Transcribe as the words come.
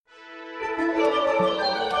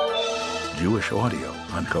Jewish audio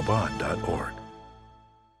on Chabad.org.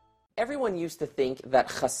 Everyone used to think that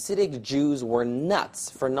Hasidic Jews were nuts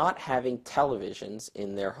for not having televisions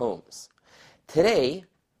in their homes. Today,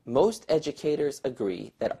 most educators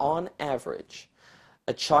agree that on average,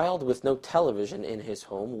 a child with no television in his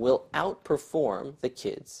home will outperform the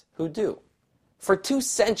kids who do. For 2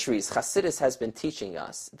 centuries, Hasidus has been teaching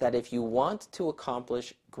us that if you want to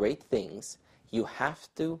accomplish great things, you have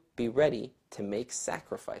to be ready to make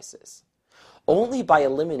sacrifices. Only by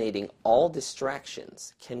eliminating all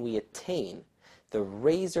distractions can we attain the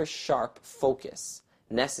razor-sharp focus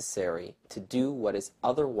necessary to do what is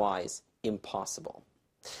otherwise impossible.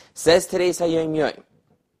 Says today's Hayom Yom,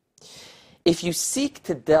 if you seek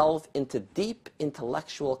to delve into deep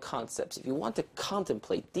intellectual concepts, if you want to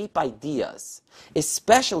contemplate deep ideas,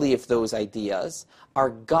 especially if those ideas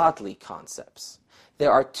are godly concepts,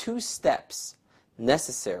 there are 2 steps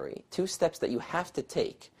necessary, 2 steps that you have to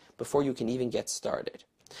take before you can even get started.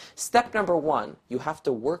 Step number 1, you have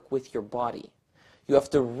to work with your body. You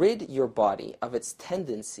have to rid your body of its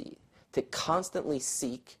tendency to constantly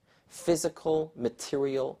seek physical,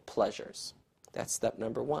 material pleasures. That's step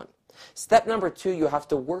number 1. Step number 2, you have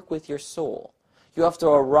to work with your soul. You have to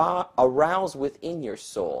arouse within your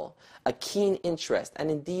soul a keen interest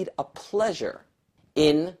and indeed a pleasure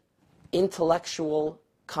in intellectual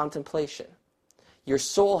contemplation. Your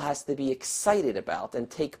soul has to be excited about and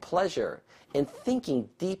take pleasure in thinking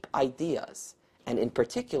deep ideas, and in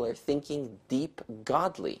particular, thinking deep,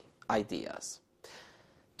 godly ideas.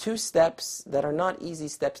 2 steps that are not easy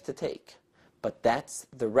steps to take, but that's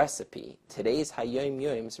the recipe, today's Hayom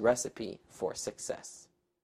Yom's recipe for success.